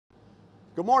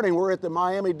Good morning. We're at the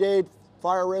Miami-Dade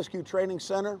Fire Rescue Training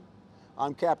Center.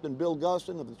 I'm Captain Bill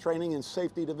Gustin of the Training and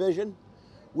Safety Division.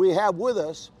 We have with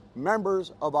us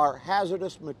members of our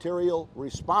Hazardous Material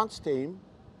Response Team,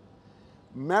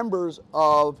 members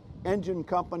of Engine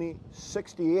Company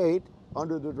 68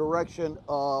 under the direction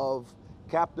of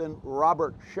Captain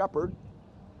Robert Shepard.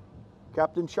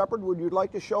 Captain Shepard, would you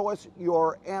like to show us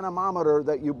your anemometer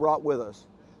that you brought with us?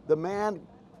 The man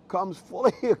comes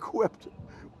fully equipped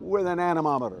with an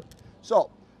anemometer. So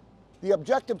the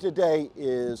objective today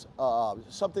is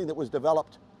something that was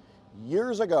developed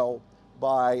years ago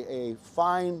by a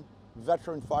fine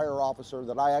veteran fire officer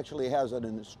that I actually has an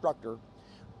instructor,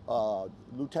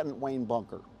 Lieutenant Wayne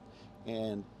Bunker.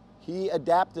 And he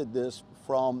adapted this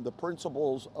from the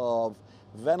principles of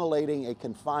ventilating a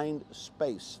confined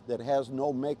space that has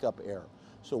no makeup air.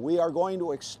 So we are going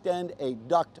to extend a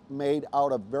duct made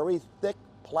out of very thick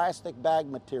plastic bag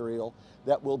material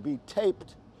that will be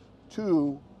taped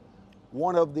to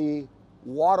one of the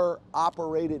water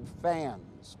operated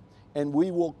fans. And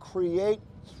we will create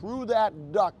through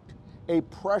that duct a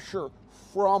pressure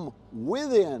from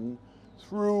within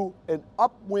through an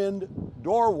upwind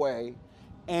doorway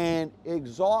and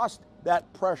exhaust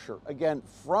that pressure. Again,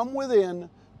 from within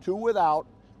to without.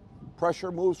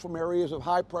 Pressure moves from areas of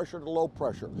high pressure to low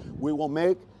pressure. We will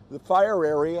make the fire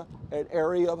area an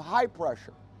area of high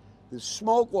pressure. The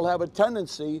smoke will have a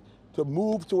tendency to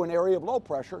move to an area of low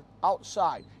pressure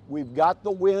outside. We've got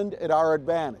the wind at our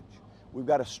advantage. We've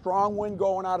got a strong wind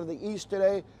going out of the east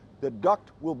today. The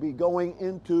duct will be going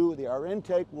into, our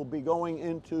intake will be going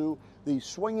into the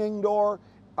swinging door.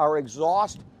 Our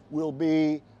exhaust will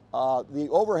be the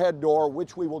overhead door,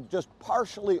 which we will just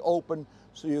partially open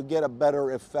so you get a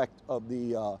better effect of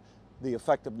the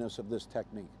effectiveness of this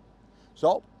technique.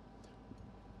 So,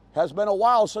 has been a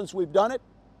while since we've done it.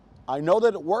 I know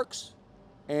that it works,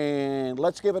 and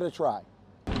let's give it a try.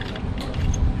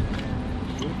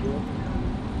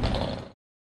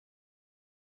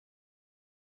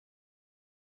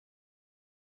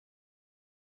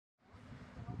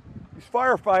 These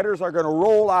firefighters are going to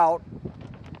roll out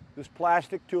this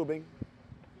plastic tubing.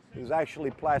 This is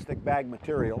actually plastic bag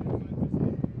material.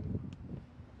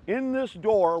 In this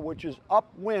door, which is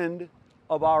upwind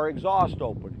of our exhaust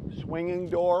opening, swinging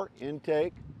door,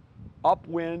 intake,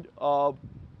 upwind of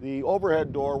the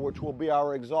overhead door, which will be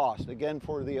our exhaust. Again,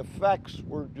 for the effects,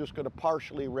 we're just going to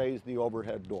partially raise the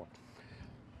overhead door.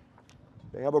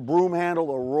 They have a broom handle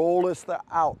to roll this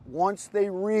out. Once they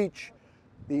reach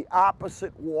the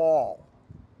opposite wall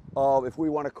of, if we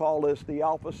want to call this the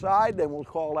alpha side, then we'll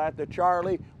call that the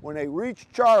Charlie. When they reach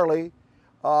Charlie,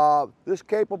 this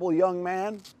capable young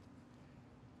man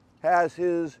has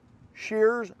his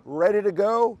shears ready to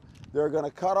go. They're going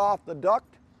to cut off the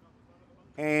duct,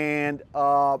 and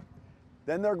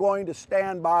then they're going to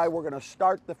stand by. We're going to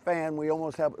start the fan. We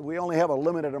only have a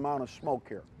limited amount of smoke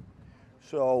here.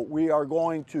 So we are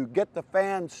going to get the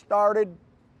fan started,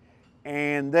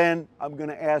 and then I'm going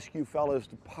to ask you fellas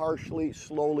to partially,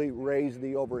 slowly raise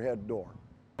the overhead door.